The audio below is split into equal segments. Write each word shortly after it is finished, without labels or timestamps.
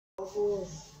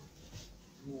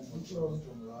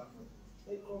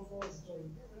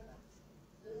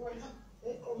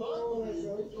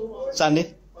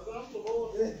Sandy,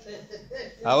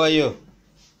 how are you?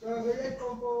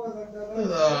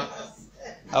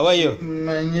 How are you?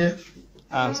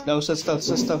 No, sit still,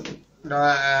 sit still. No,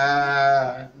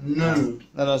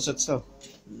 sit still.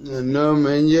 No,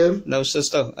 manager. No, sit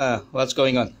still. What's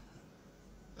going on?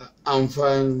 I'm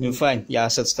fine. You're fine. Yeah,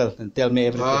 sit still and tell me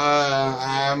everything.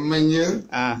 Manager.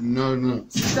 No.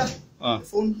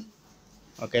 Phone.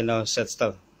 Okay, no, sit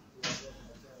still.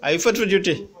 Are you fit for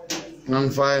duty? I'm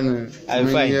fine. I'm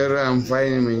fine. I'm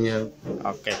fine, manager.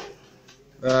 Okay.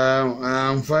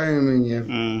 I'm fine, manager.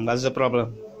 What's the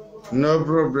problem? No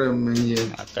problem,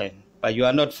 manager. Okay, but you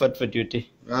are not fit for duty.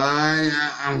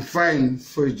 I'm fine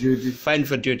for duty. Fine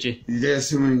for duty.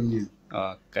 Yes, manager.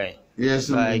 Okay. Yes,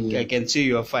 manager. I can see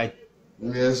you are fine.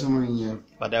 Yes, manager.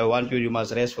 But I want you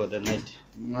must rest for the night.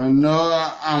 No,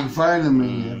 I'm fine,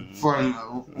 manager. For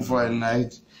a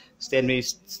night. Stand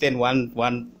one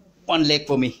leg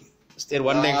for me. Stand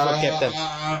one leg for captain.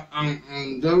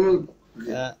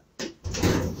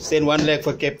 Stand one leg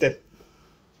for captain.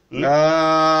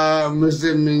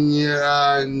 Mr.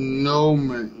 Minier, no,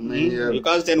 Minier. You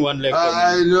can't stand one leg for me.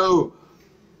 I know.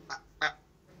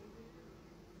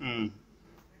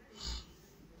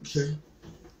 Okay.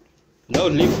 No,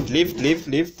 leave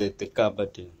the car,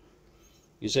 but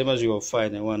you say as you are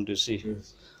fine. I want to see.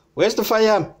 Yes. Where's the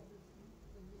firearm?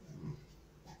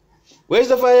 Where's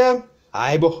the firearm?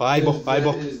 Aibo.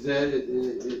 Is there.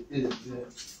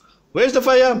 Where's the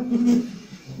firearm?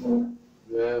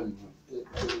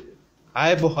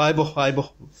 Aibo.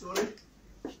 Sorry?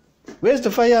 Where's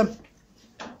the firearm?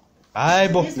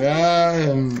 Aibo.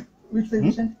 Which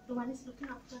patient? The one is looking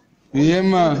after.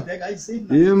 Yema. That guy said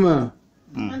Yema.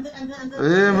 And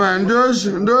Yema.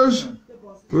 Those.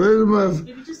 Where's my.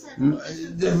 Maybe just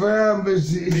The firearm is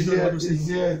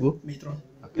here. Metro.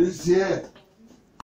 It's here.